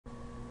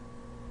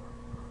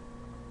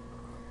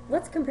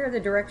let's compare the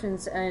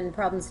directions in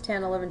problems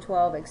 10, 11,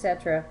 12,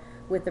 etc.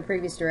 with the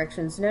previous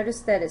directions.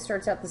 Notice that it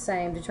starts out the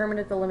same. Determine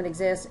if the limit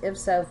exists. If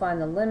so,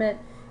 find the limit.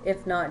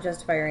 If not,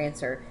 justify your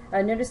answer.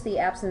 Notice the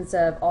absence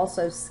of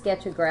also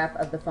sketch a graph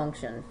of the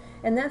function.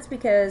 And that's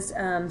because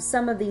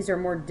some of these are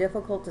more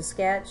difficult to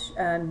sketch.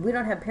 We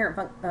don't have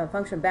parent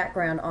function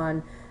background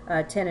on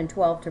 10 and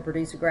 12 to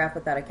produce a graph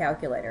without a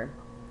calculator.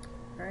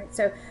 All right,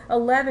 so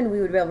 11 we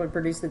would be able to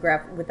produce the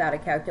graph without a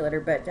calculator,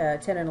 but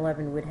 10 and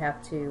 11 would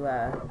have to,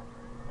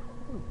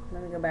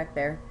 let me go back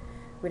there,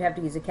 we'd have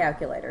to use a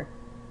calculator.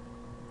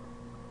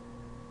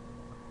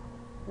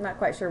 I'm not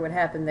quite sure what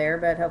happened there,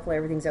 but hopefully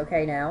everything's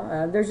okay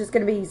now. There's just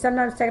going to be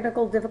sometimes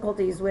technical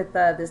difficulties with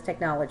this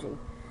technology.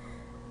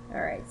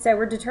 All right, so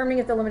we're determining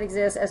if the limit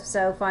exists. If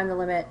so, find the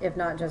limit. If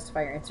not,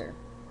 justify your answer.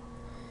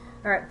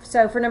 All right,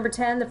 so for number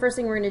 10, the first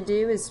thing we're going to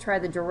do is try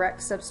the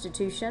direct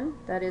substitution.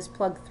 That is,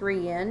 plug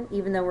 3 in,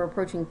 even though we're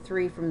approaching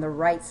 3 from the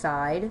right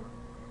side.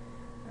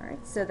 All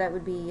right, so that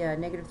would be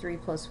negative 3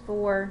 plus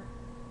 4,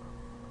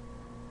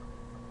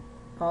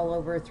 all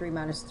over 3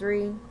 minus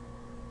 3.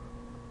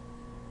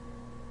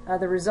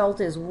 The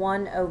result is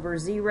 1 over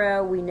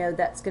 0. We know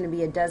that's going to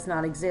be a does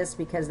not exist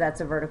because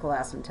that's a vertical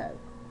asymptote.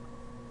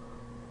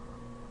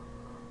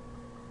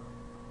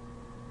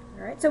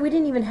 All right, so we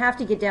didn't even have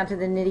to get down to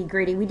the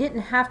nitty-gritty. We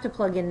didn't have to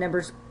plug in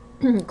numbers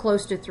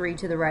close to 3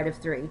 to the right of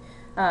 3.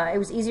 It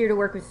was easier to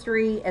work with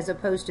 3 as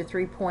opposed to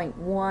 3.1,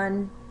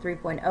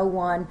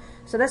 3.01.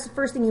 So that's the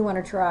first thing you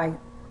want to try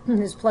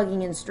is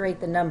plugging in straight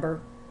the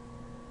number.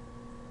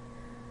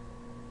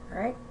 All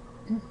right,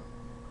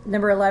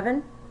 number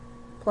 11,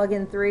 plug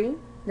in 3.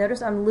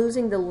 Notice I'm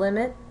losing the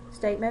limit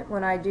statement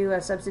when I do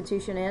a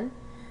substitution in.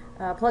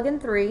 Plug in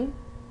 3.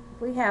 If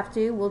we have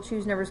to, we'll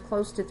choose numbers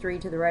close to 3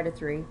 to the right of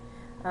 3.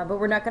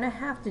 But we're not going to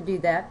have to do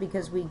that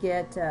because we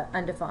get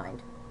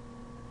undefined.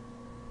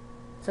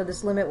 So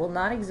this limit will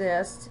not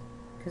exist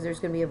because there's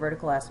going to be a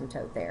vertical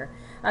asymptote there.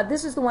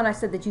 This is the one I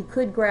said that you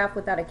could graph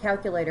without a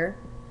calculator.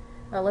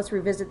 Let's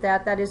revisit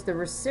that. That is the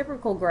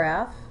reciprocal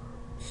graph,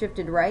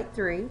 shifted right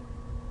 3.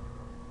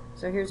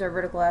 So here's our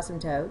vertical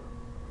asymptote.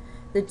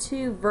 The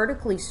 2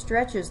 vertically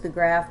stretches the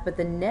graph, but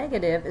the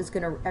negative is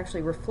going to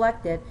actually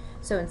reflect it.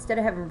 So instead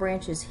of having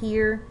branches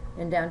here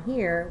and down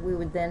here, we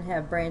would then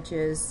have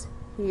branches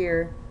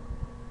here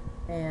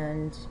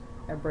and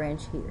a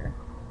branch here.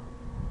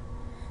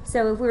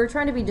 So if we were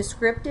trying to be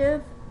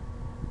descriptive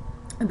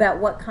about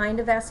what kind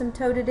of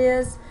asymptote it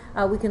is,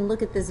 we can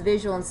look at this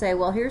visual and say,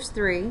 well, here's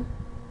 3.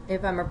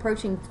 If I'm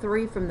approaching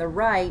 3 from the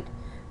right,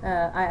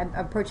 I'm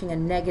approaching a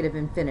negative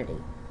infinity.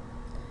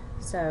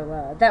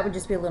 So that would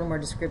just be a little more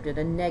descriptive,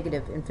 a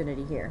negative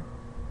infinity here.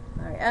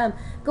 All right,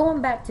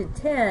 going back to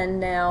 10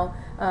 now,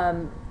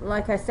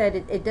 like I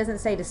said, it doesn't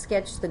say to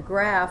sketch the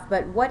graph,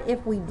 but what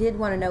if we did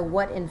want to know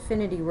what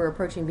infinity we're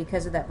approaching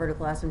because of that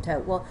vertical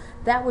asymptote? Well,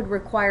 that would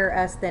require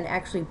us then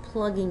actually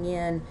plugging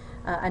in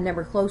a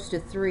number close to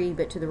 3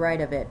 but to the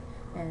right of it.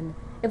 And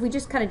if we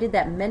just kind of did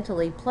that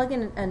mentally, plug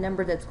in a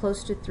number that's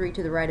close to 3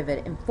 to the right of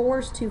it, and 4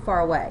 is too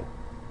far away.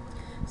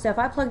 So if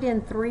I plugged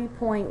in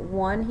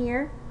 3.1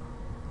 here,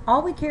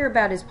 all we care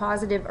about is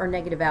positive or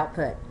negative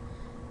output.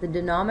 The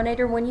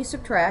denominator, when you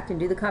subtract and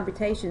do the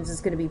computations,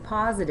 is going to be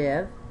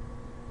positive.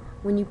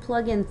 When you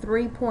plug in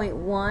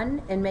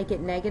 3.1 and make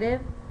it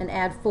negative and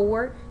add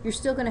 4, you're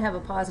still going to have a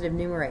positive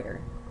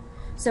numerator.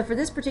 So for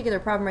this particular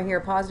problem right here,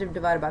 positive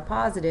divided by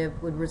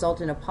positive would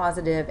result in a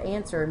positive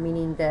answer,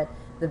 meaning that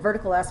the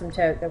vertical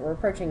asymptote that we're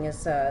approaching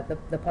is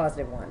the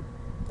positive one,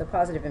 the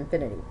positive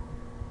infinity.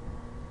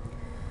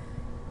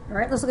 All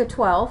right, let's look at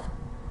 12.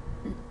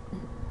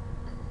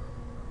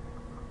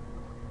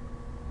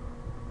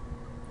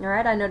 All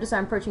right, I notice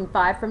I'm approaching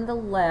 5 from the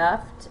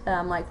left,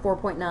 like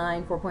 4.9,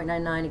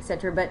 4.99,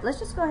 etc. But let's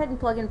just go ahead and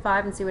plug in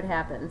 5 and see what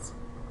happens.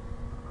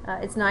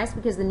 It's nice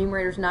because the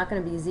numerator is not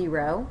going to be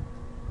 0.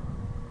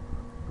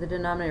 The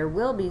denominator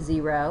will be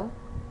 0.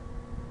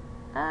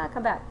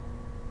 Come back.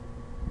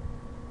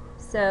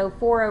 So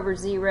 4 over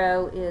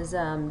 0 is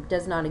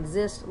does not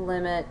exist,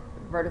 limit,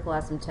 vertical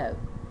asymptote.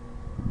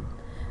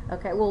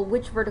 Okay, well,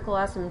 which vertical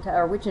asymptote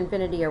or which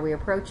infinity are we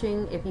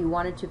approaching? If you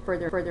wanted to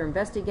further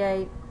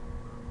investigate,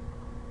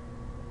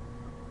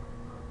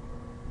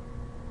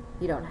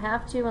 you don't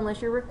have to unless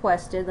you're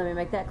requested. Let me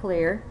make that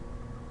clear.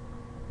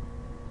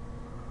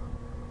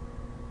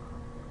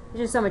 It's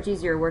just so much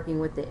easier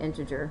working with the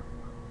integer.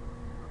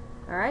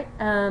 Alright,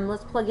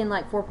 let's plug in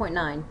like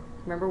 4.9.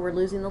 Remember, we're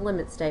losing the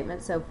limit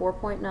statement, so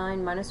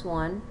 4.9 minus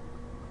 1.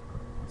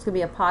 It's going to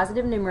be a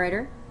positive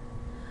numerator.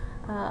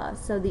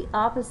 So the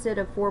opposite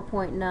of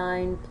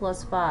 4.9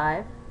 plus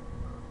 5.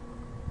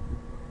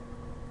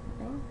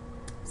 Okay.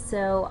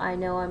 So I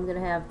know I'm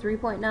going to have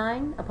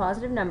 3.9, a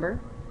positive number,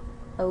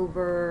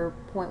 over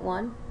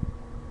 0.1,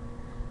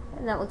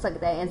 and that looks like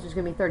the answer is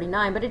going to be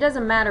 39, but it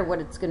doesn't matter what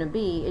it's going to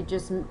be. It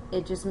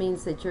just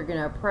means that you're going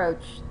to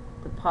approach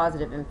the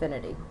positive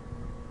infinity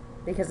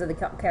because of the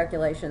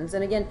calculations.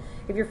 And again,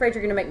 if you're afraid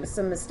you're going to make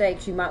some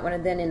mistakes, you might want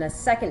to then in a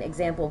second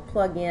example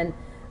plug in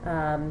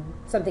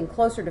something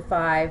closer to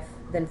 5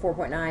 than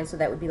 4.9, so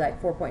that would be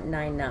like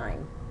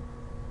 4.99.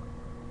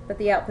 but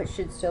the output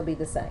should still be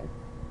the same.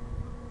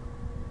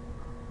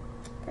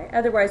 Okay,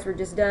 otherwise we're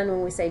just done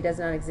when we say does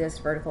not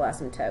exist vertical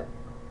asymptote.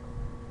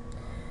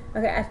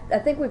 Okay, I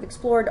think we've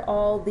explored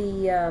all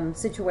the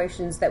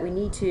situations that we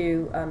need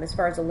to as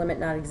far as a limit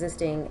not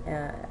existing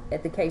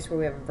at the case where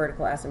we have a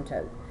vertical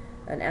asymptote,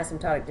 an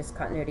asymptotic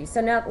discontinuity. So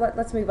now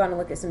let's move on and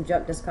look at some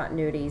jump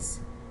discontinuities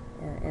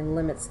and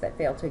limits that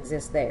fail to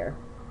exist there.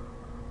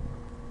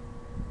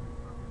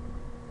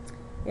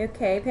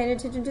 Okay, paying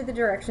attention to the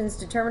directions,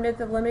 determine if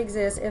the limit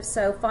exists. If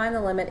so, find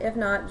the limit. If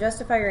not,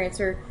 justify your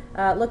answer.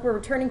 Look, we're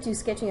returning to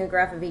sketching a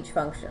graph of each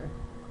function.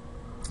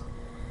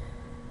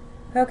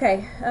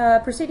 Okay,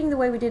 proceeding the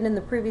way we did in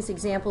the previous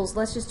examples,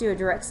 let's just do a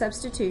direct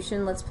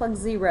substitution. Let's plug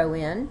 0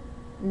 in.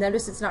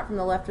 Notice it's not from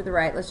the left or the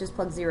right. Let's just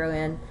plug 0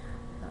 in.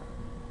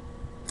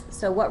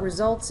 So what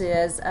results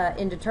is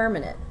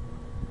indeterminate.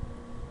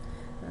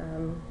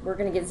 We're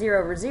going to get 0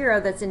 over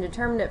 0. That's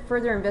indeterminate.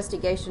 Further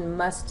investigation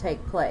must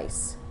take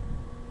place.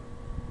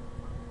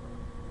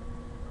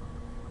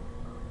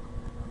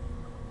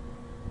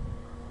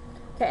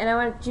 Okay, and I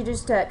want you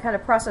just to kind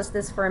of process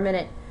this for a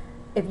minute.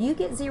 If you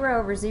get 0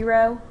 over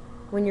 0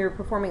 when you're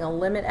performing a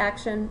limit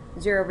action,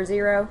 0 over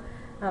 0,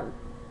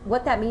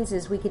 what that means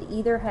is we could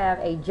either have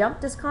a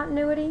jump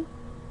discontinuity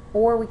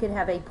or we could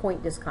have a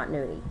point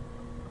discontinuity.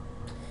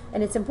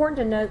 And it's important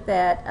to note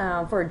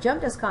that for a jump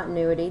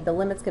discontinuity, the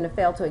limit's going to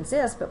fail to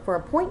exist, but for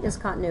a point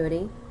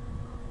discontinuity,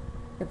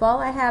 if all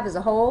I have is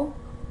a hole,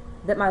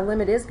 that my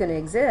limit is going to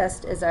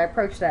exist as I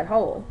approach that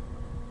hole.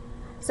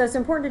 So it's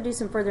important to do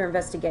some further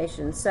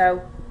investigation.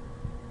 So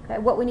okay,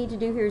 what we need to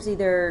do here is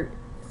either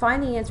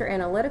find the answer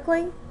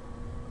analytically,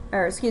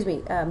 or excuse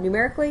me,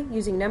 numerically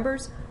using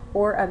numbers,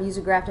 or use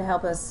a graph to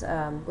help us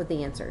with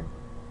the answer.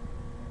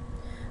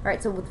 All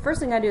right, so the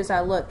first thing I do is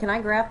I look, can I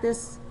graph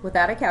this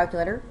without a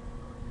calculator?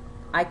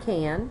 I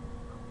can.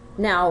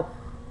 Now,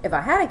 if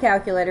I had a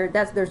calculator,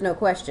 there's no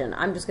question.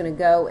 I'm just going to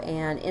go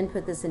and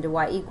input this into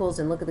y equals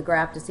and look at the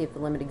graph to see if the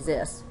limit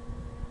exists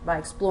by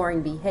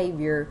exploring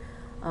behavior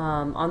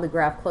on the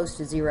graph close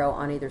to 0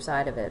 on either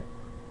side of it.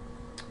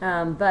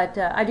 But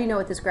I do know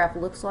what this graph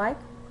looks like.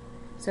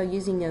 So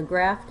using a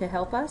graph to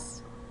help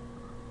us.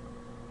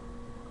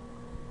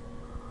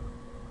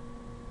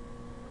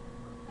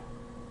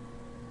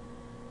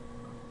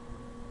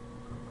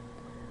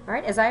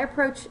 Alright, as I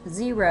approach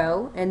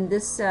 0, and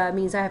this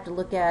means I have to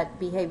look at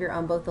behavior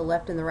on both the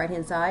left and the right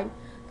hand side.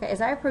 Okay,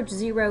 as I approach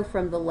 0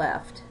 from the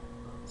left,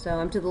 so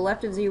I'm to the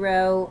left of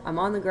 0, I'm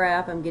on the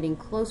graph, I'm getting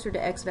closer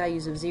to x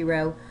values of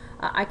 0,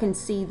 I can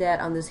see that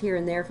on this here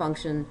and there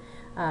function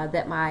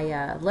that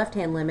my left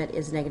hand limit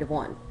is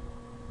 -1.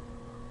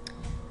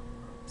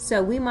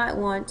 So we might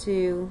want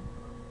to,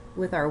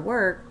 with our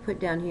work, put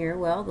down here,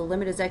 well, the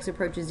limit as x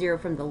approaches 0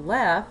 from the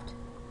left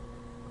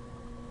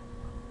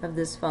of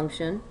this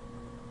function,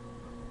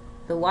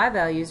 the y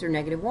values are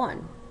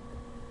 -1.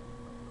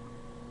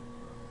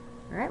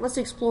 Alright, let's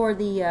explore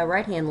the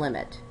right hand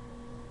limit.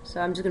 So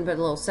I'm just going to put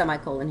a little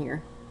semicolon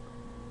here.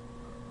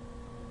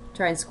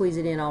 Try and squeeze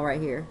it in all right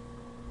here.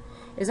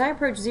 As I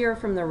approach 0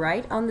 from the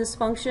right on this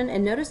function,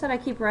 and notice that I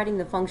keep writing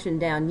the function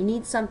down, you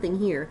need something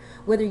here,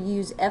 whether you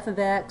use f of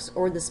x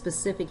or the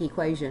specific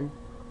equation.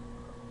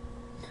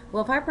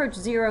 Well, if I approach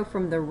 0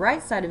 from the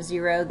right side of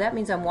 0, that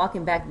means I'm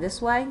walking back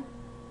this way.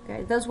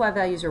 Okay, those y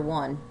values are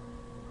 1.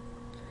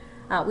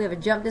 We have a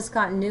jump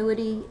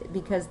discontinuity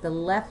because the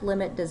left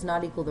limit does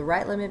not equal the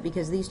right limit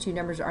because these two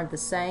numbers aren't the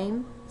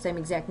same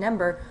exact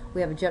number.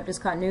 We have a jump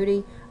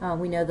discontinuity.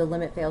 We know the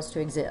limit fails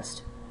to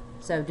exist.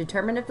 So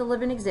determine if the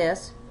limit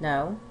exists.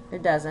 No,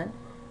 it doesn't.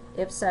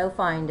 If so,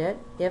 find it.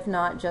 If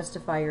not,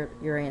 justify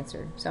your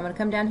answer. So I'm going to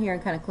come down here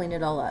and kind of clean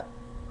it all up.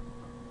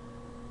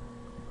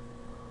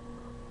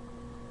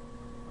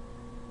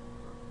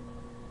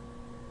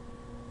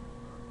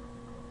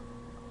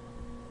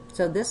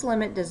 So this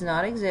limit does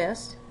not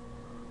exist.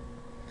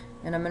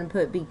 And I'm going to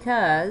put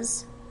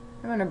because,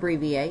 I'm going to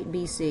abbreviate,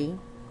 BC.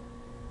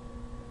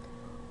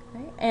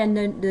 Okay. And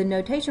the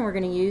notation we're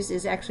going to use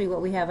is actually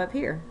what we have up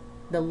here.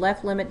 The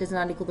left limit does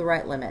not equal the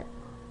right limit.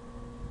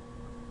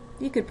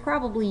 You could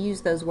probably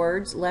use those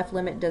words, left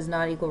limit does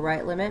not equal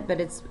right limit,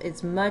 but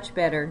it's much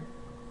better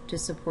to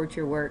support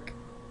your work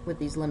with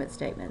these limit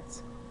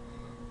statements.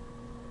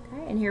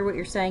 Okay, and here what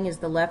you're saying is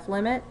the left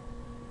limit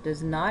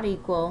does not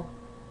equal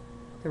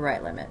the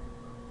right limit.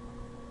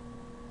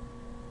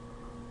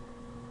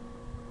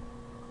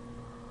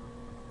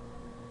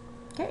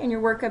 Okay, and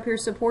your work up here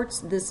supports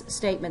this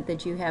statement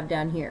that you have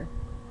down here.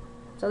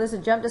 So this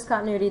is jump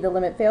discontinuity, the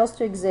limit fails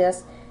to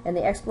exist, and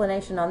the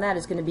explanation on that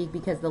is going to be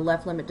because the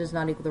left limit does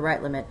not equal the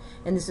right limit,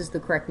 and this is the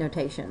correct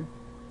notation.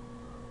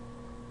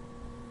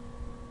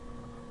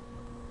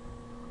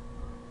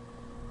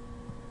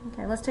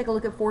 Okay, let's take a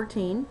look at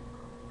 14.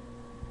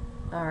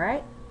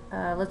 Alright,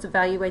 let's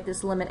evaluate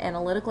this limit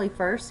analytically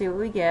first, see what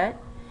we get.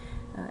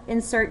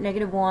 Insert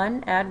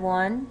 -1, add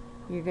 1,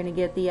 you're going to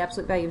get the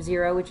absolute value of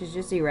 0, which is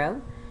just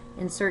 0.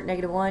 Insert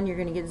 -1, you're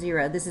going to get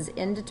 0. This is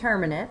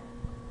indeterminate.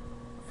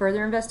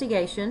 Further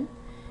investigation,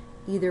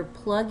 either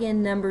plug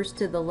in numbers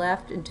to the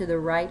left and to the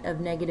right of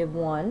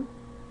 -1,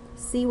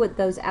 see what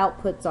those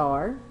outputs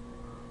are.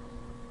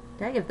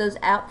 Okay, if those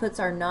outputs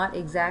are not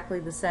exactly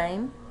the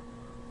same,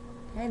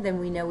 okay, then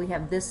we know we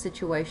have this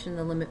situation,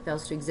 the limit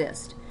fails to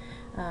exist.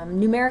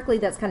 Numerically,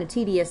 that's kind of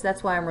tedious.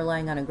 That's why I'm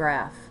relying on a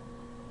graph.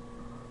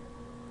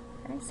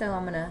 Okay, so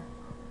I'm going to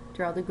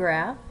draw the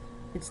graph.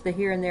 It's the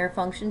here and there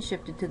function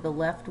shifted to the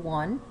left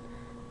 1.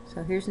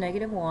 So here's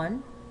negative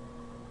 1.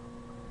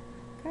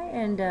 Okay,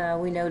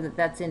 and we know that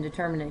that's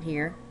indeterminate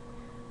here.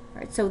 All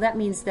right, so that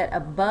means that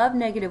above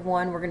negative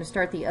 1, we're going to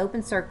start the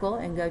open circle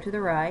and go to the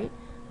right.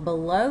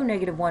 Below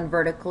negative 1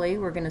 vertically,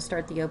 we're going to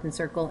start the open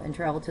circle and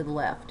travel to the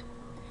left.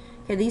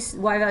 Okay, these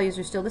y values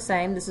are still the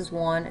same. This is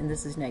 1 and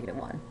this is negative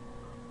 1.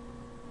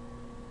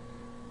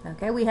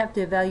 Okay, we have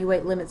to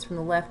evaluate limits from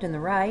the left and the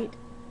right.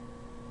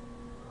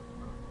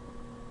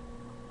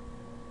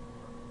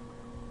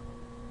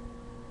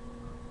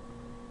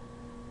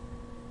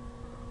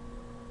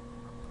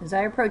 As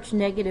I approach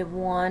negative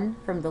 1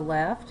 from the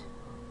left,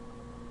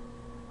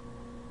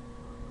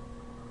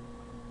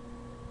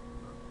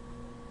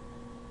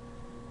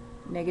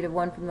 negative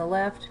 1 from the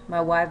left, my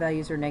y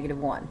values are negative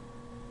 1.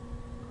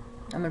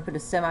 I'm going to put a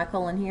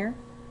semicolon here.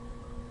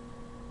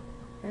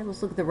 Okay,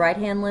 let's look at the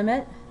right-hand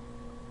limit.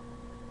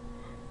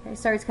 Okay,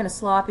 sorry it's kind of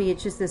sloppy,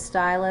 it's just this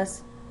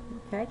stylus.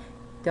 Okay,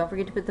 don't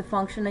forget to put the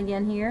function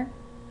again here.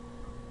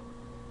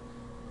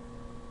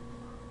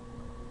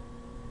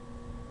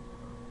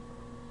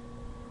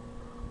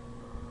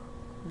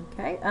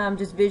 Okay,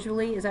 just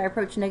visually, as I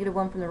approach negative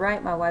 1 from the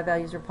right, my y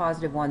values are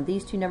positive 1.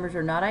 These two numbers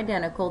are not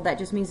identical. That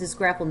just means this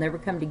graph will never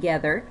come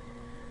together.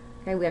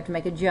 Okay, we have to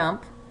make a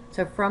jump.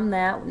 So from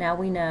that, now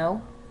we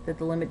know that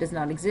the limit does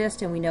not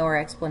exist, and we know our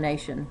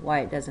explanation why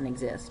it doesn't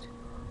exist.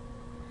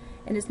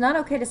 And it's not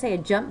okay to say a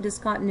jump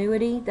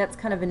discontinuity. That's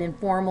kind of an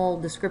informal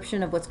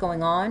description of what's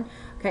going on.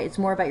 Okay, it's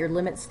more about your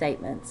limit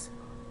statements.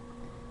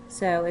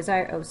 So as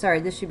I, oh sorry,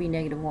 this should be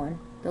negative 1.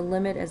 The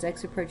limit as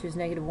x approaches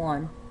negative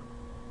 1.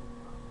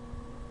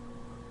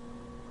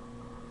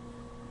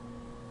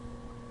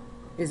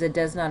 Is it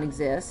does not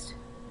exist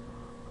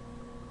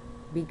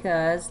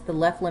because the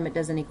left limit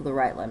doesn't equal the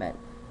right limit.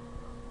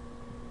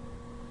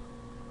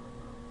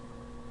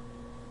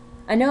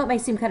 I know it may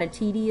seem kind of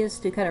tedious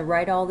to kind of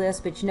write all this,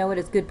 but you know what,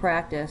 it's good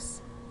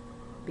practice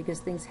because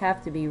things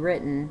have to be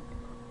written,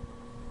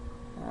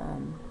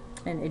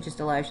 and it just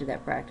allows you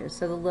that practice.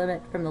 So the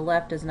limit from the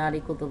left does not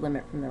equal the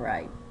limit from the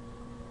right.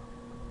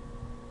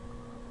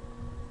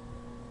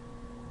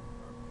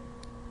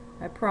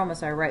 I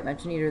promise I write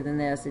much neater than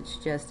this. It's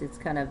just, it's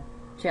kind of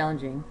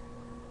challenging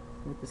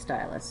with the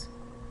stylus.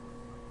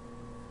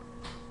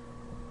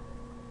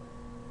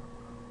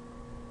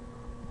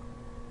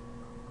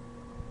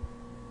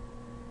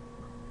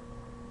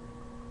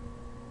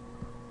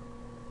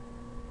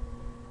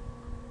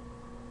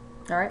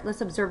 Alright,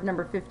 let's observe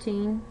number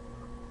 15.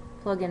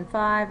 Plug in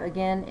 5,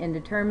 again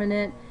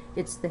indeterminate.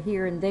 It's the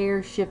here and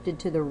there shifted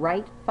to the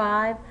right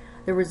 5.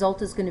 The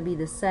result is going to be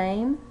the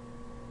same.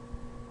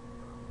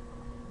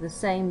 The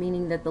same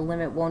meaning that the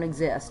limit won't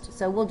exist.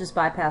 So we'll just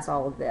bypass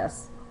all of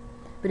this.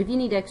 But if you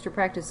need extra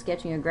practice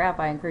sketching a graph,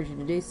 I encourage you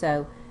to do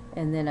so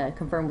and then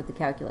confirm with the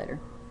calculator.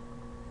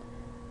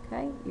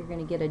 Okay, you're going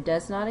to get a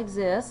does not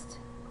exist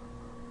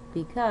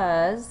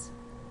because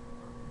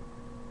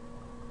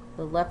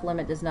the left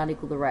limit does not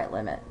equal the right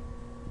limit.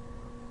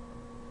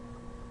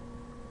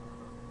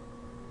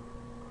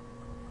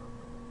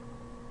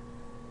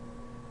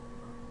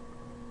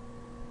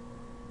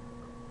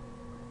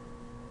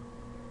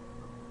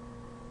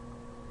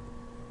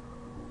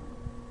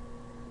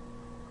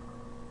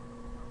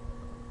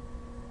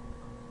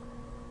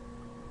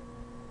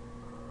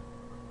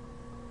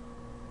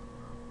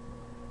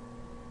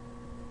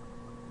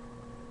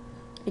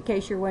 In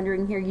case you're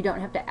wondering here, you don't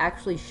have to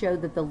actually show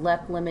that the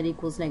left limit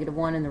equals negative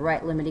 1 and the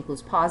right limit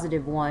equals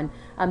positive 1.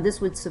 This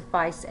would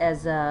suffice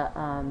as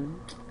a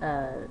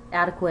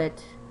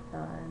adequate,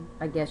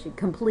 I guess,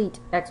 complete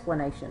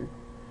explanation.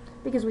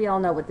 Because we all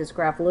know what this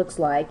graph looks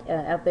like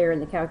out there in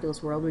the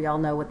calculus world. We all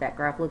know what that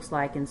graph looks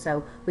like, and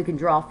so we can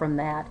draw from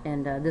that,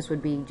 and this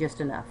would be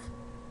just enough.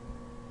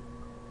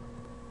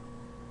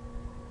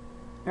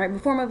 Alright,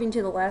 before moving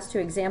to the last two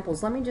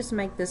examples, let me just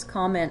make this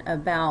comment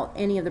about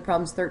any of the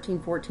problems 13,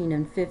 14,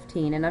 and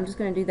 15, and I'm just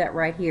going to do that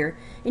right here.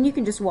 And you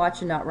can just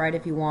watch and not write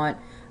if you want.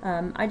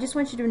 I just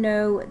want you to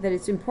know that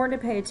it's important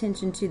to pay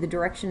attention to the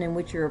direction in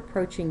which you're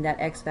approaching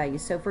that x value.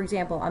 So for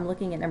example, I'm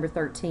looking at number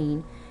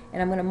 13,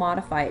 and I'm going to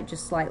modify it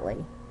just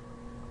slightly.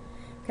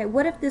 Okay,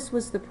 what if this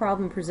was the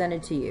problem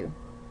presented to you?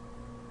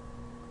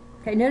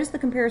 Okay, notice the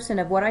comparison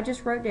of what I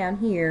just wrote down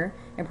here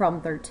in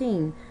problem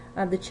 13.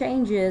 The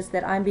change is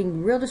that I'm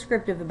being real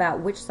descriptive about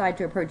which side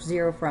to approach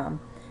 0 from.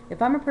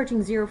 If I'm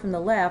approaching 0 from the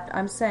left,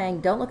 I'm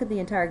saying don't look at the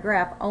entire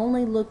graph,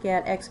 only look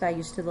at x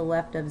values to the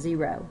left of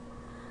 0.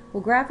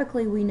 Well,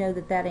 graphically we know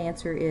that that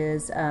answer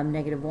is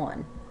negative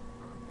 1.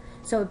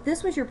 So if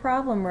this was your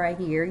problem right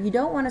here, you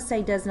don't want to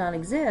say does not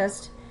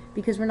exist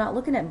because we're not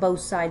looking at both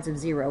sides of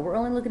 0. We're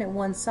only looking at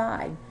one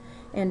side.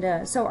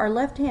 And so our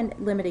left-hand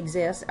limit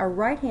exists, our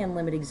right-hand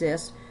limit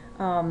exists.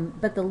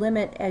 but the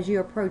limit as you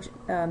approach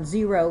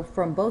 0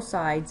 from both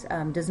sides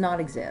does not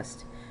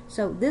exist.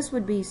 So this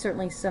would be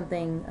certainly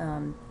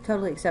something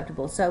totally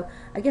acceptable. So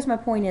I guess my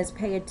point is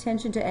pay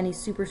attention to any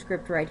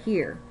superscript right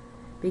here,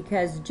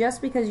 because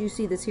just because you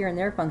see this here and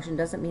there function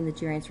doesn't mean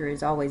that your answer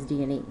is always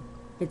D and E.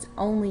 It's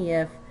only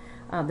if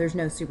there's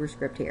no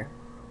superscript here.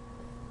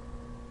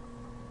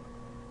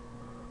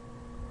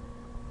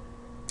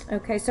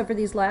 Okay, so for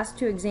these last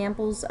two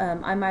examples,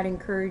 I might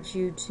encourage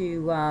you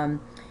to,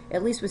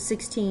 at least with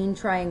 16,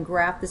 try and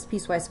graph this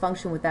piecewise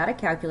function without a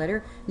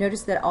calculator.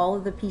 Notice that all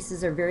of the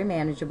pieces are very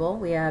manageable.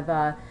 We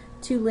have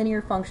two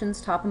linear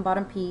functions, top and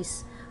bottom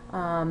piece,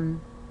 and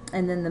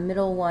then the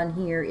middle one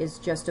here is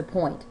just a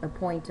point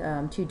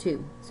 2,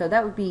 2. So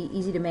that would be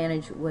easy to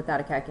manage without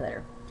a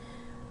calculator.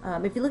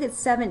 If you look at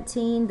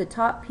 17, the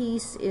top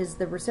piece is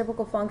the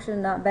reciprocal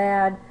function, not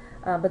bad.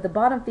 But the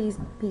bottom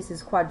piece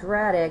is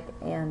quadratic,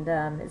 and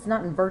it's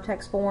not in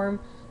vertex form,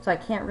 so I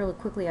can't really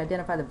quickly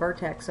identify the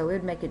vertex, so it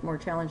would make it more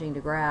challenging to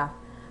graph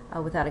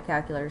without a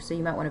calculator, so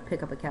you might want to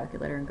pick up a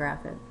calculator and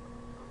graph it.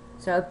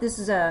 So if this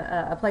is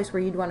a place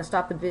where you'd want to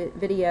stop the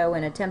video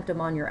and attempt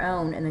them on your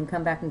own and then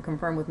come back and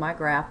confirm with my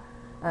graph,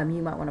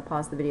 you might want to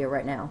pause the video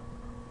right now.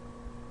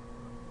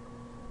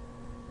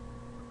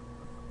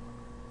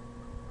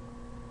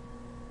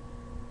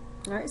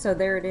 Alright, so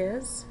there it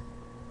is.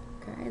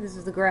 Okay, this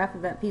is the graph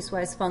of that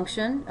piecewise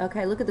function.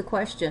 Okay, look at the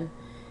question.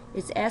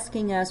 It's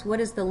asking us what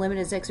is the limit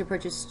as x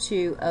approaches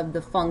 2 of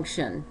the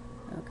function.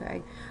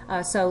 Okay,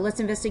 so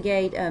let's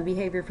investigate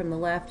behavior from the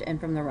left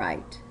and from the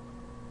right.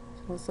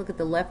 So let's look at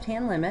the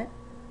left-hand limit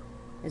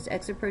as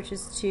x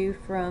approaches 2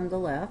 from the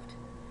left.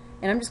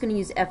 And I'm just going to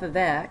use f of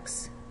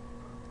x.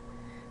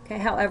 Okay,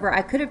 however,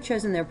 I could have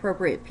chosen the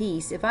appropriate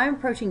piece. If I'm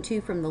approaching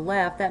 2 from the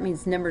left, that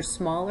means numbers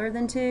smaller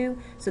than 2.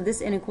 So this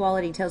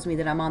inequality tells me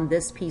that I'm on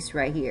this piece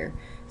right here.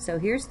 So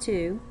here's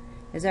 2.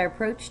 As I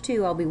approach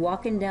 2, I'll be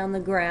walking down the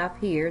graph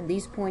here.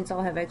 These points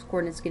all have x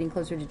coordinates getting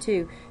closer to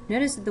 2.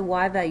 Notice that the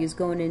y value is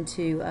going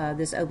into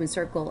this open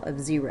circle of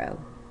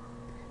 0.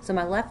 So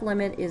my left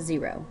limit is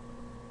 0.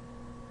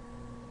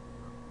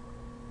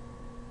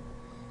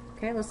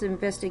 Okay, let's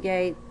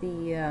investigate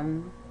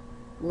the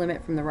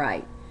limit from the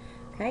right.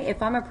 Okay,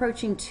 if I'm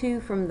approaching 2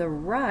 from the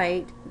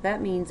right,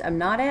 that means I'm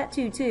not at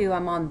 2, 2.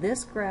 I'm on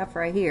this graph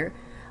right here.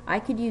 I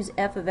could use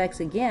f of x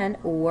again,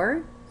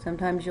 or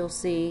sometimes you'll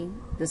see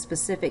the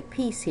specific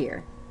piece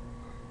here.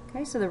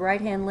 Okay, so the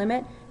right-hand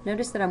limit,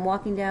 notice that I'm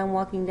walking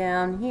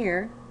down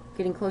here,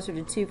 getting closer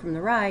to 2 from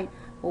the right.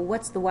 Well,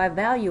 what's the y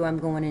value I'm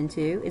going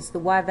into? It's the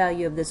y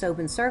value of this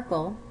open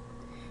circle.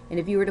 And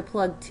if you were to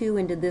plug 2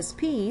 into this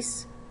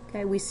piece,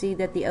 okay, we see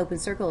that the open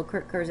circle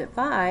occurs at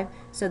 5,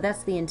 so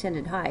that's the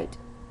intended height.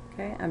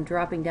 Okay, I'm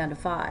dropping down to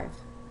 5.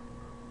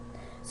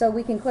 So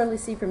we can clearly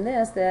see from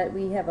this that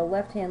we have a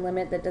left-hand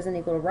limit that doesn't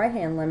equal a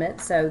right-hand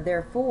limit, so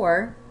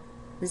therefore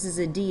this is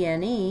a D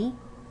and E,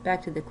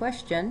 back to the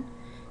question,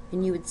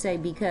 and you would say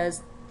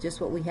because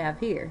just what we have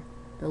here,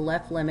 the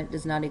left limit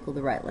does not equal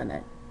the right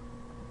limit.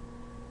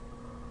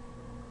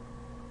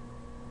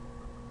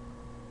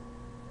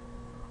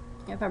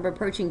 If I'm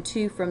approaching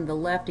 2 from the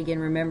left, again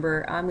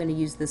remember I'm going to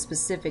use the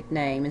specific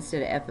name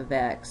instead of f of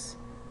x.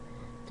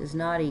 Does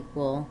not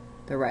equal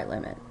the right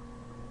limit.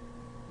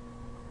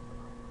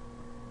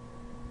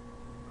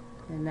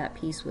 And that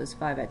piece was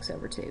 5x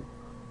over 2.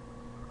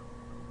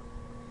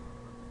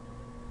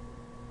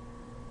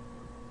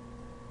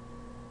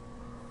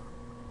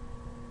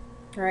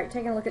 Alright,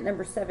 taking a look at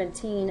number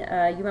 17,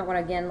 you might want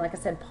to, again, like I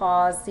said,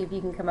 pause, see if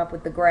you can come up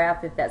with the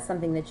graph if that's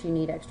something that you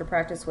need extra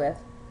practice with.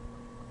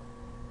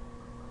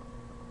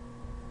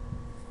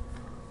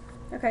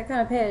 Okay,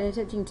 kind of pay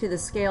attention to the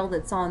scale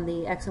that's on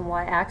the x and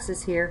y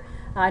axis here.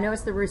 I know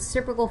it's the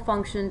reciprocal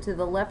function to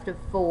the left of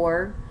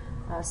 4,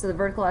 so the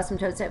vertical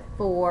asymptote's at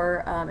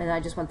 4, and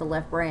I just want the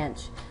left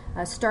branch.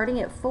 Starting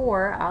at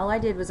 4, all I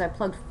did was I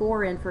plugged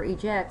 4 in for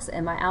each x,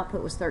 and my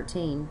output was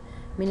 13,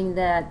 meaning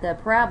that the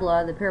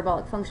parabola, the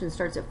parabolic function,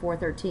 starts at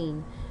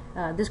 413.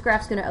 This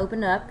graph's going to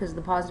open up because of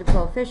the positive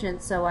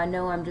coefficient, so I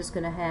know I'm just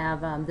going to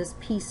have this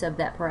piece of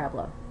that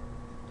parabola.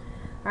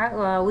 Alright,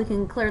 well, we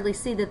can clearly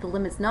see that the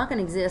limit's not going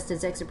to exist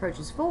as x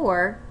approaches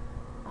 4.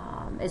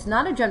 It's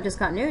not a jump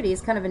discontinuity.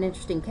 It's kind of an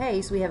interesting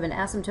case. We have an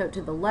asymptote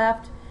to the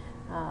left,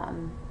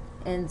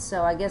 and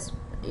so I guess,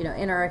 you know,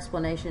 in our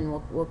explanation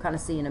we'll kind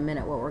of see in a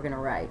minute what we're going to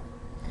write.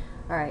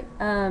 Alright,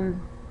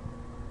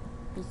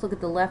 let's look at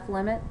the left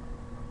limit.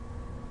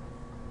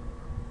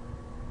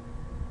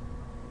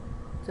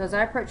 So as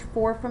I approach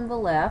 4 from the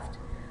left,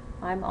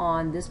 I'm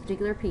on this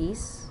particular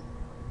piece,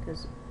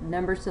 because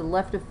numbers to the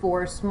left of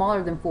 4 are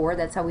smaller than 4.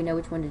 That's how we know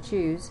which one to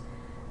choose.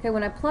 Okay,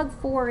 when I plug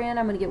 4 in,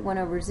 I'm going to get 1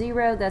 over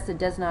 0. That's a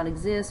does not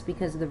exist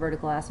because of the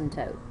vertical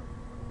asymptote.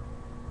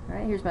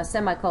 Alright, here's my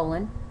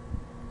semicolon.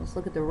 Let's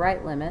look at the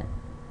right limit.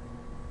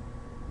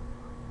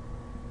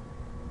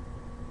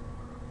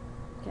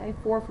 Okay,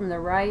 4 from the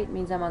right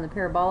means I'm on the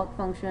parabolic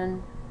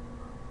function.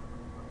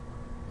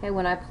 Okay,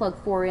 when I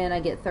plug 4 in, I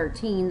get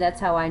 13. That's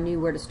how I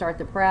knew where to start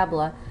the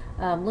parabola.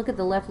 Look at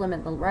the left limit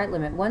and the right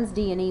limit. One's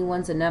D and E,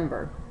 one's a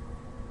number.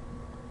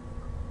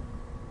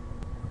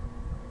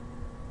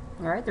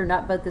 All right, they're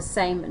not both the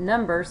same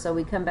number, so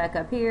we come back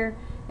up here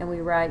and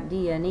we write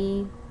D and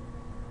E.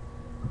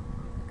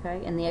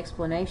 Okay, and the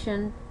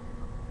explanation,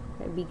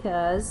 okay,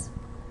 because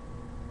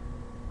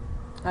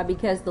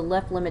the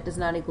left limit does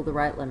not equal the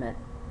right limit.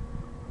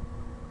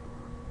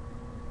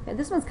 Okay,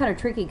 this one's kind of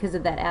tricky because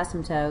of that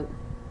asymptote.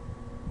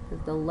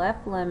 Because the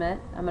left limit,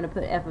 I'm going to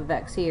put f of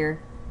x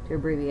here to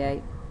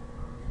abbreviate,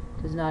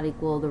 does not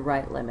equal the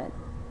right limit.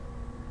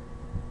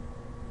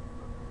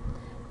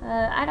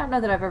 I don't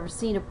know that I've ever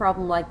seen a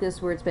problem like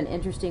this where it's been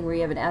interesting, where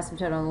you have an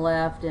asymptote on the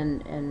left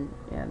and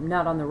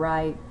not on the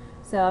right.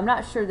 So I'm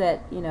not sure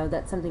that, you know,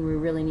 that's something we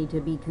really need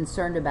to be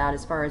concerned about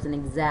as far as an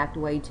exact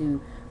way to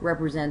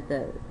represent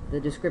the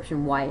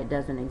description why it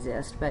doesn't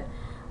exist. But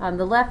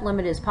the left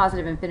limit is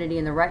positive infinity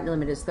and the right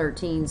limit is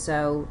 13,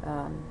 so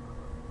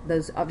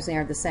those obviously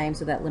aren't the same,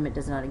 so that limit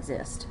does not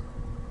exist.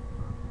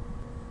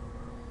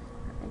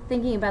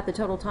 Thinking about the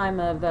total time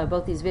of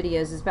both these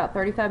videos is about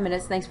 35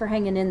 minutes. Thanks for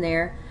hanging in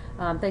there.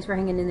 Thanks for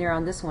hanging in there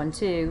on this one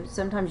too.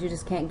 Sometimes you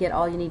just can't get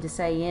all you need to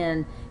say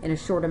in a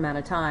short amount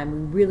of time.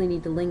 We really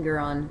need to linger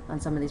on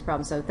some of these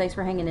problems. So thanks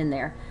for hanging in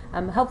there.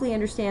 Hopefully you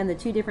understand the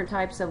two different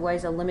types of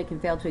ways a limit can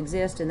fail to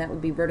exist, and that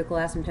would be vertical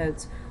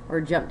asymptotes or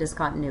jump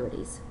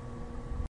discontinuities.